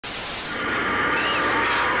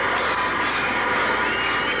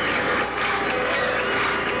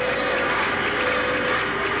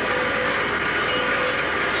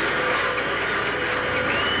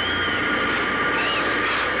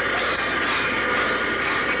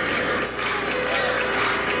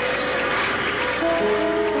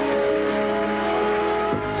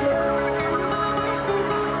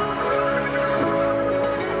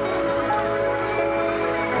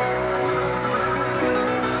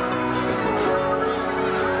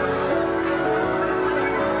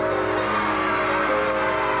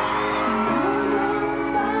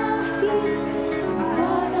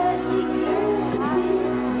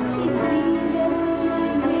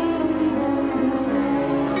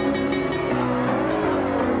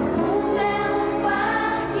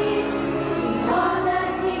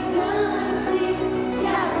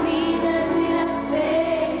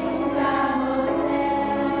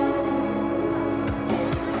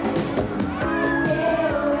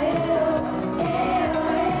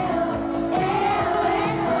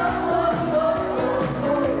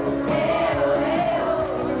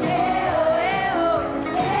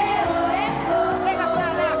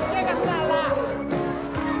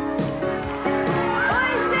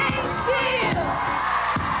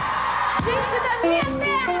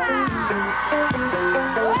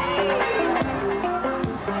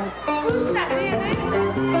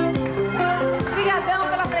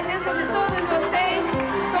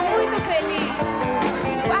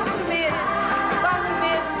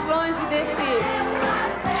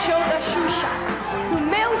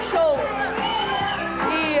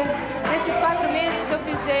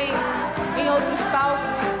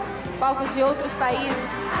outros palcos de outros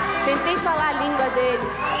países. Tentei falar a língua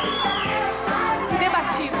deles.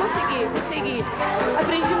 Debati, consegui.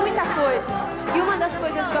 Aprendi muita coisa. E uma das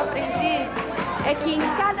coisas que eu aprendi é que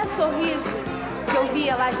em cada sorriso que eu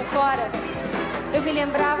via lá de fora, eu me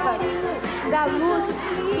lembrava da luz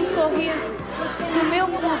do sorriso do meu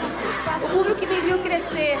público. O público que me viu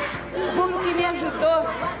crescer, o público que me ajudou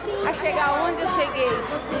a chegar onde eu cheguei.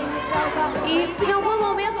 E em algum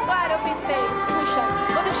momento, claro, eu pensei, puxa,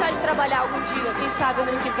 vou deixar de trabalhar algum dia, quem sabe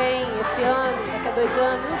ano que vem, esse ano, daqui a 2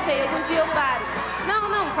 anos, não sei, algum dia eu paro. Não,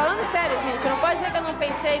 falando sério, gente, eu não posso dizer que eu não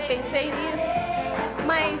pensei nisso,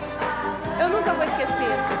 mas eu nunca vou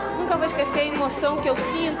esquecer a emoção que eu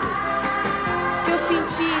sinto, que eu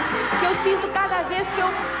senti, que eu sinto cada vez que eu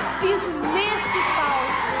piso nesse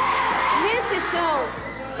palco, nesse chão.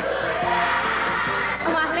 A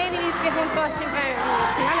Marlene me perguntou assim pra mim,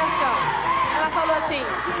 assim, olha só, ela falou assim,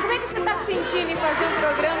 como é que você está se sentindo em fazer um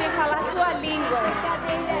programa e falar a tua língua?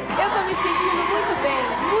 Eu estou me sentindo muito bem,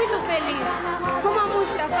 muito feliz. Como a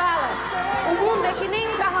música fala, o mundo é que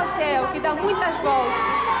nem um carrossel que dá muitas voltas.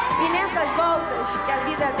 E nessas voltas que a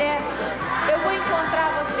vida der, eu vou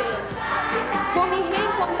encontrar você. Vou me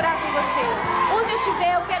reencontrar com você. Onde eu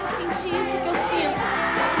estiver, eu quero sentir isso que eu sinto.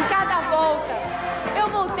 Em cada volta. Eu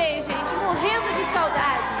voltei, gente, morrendo de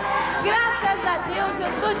saudade. Graças a Deus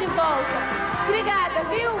eu tô de volta. Obrigada,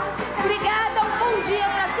 viu? Obrigada, um bom dia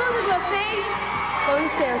para todos vocês. Com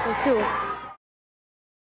licença, Xu.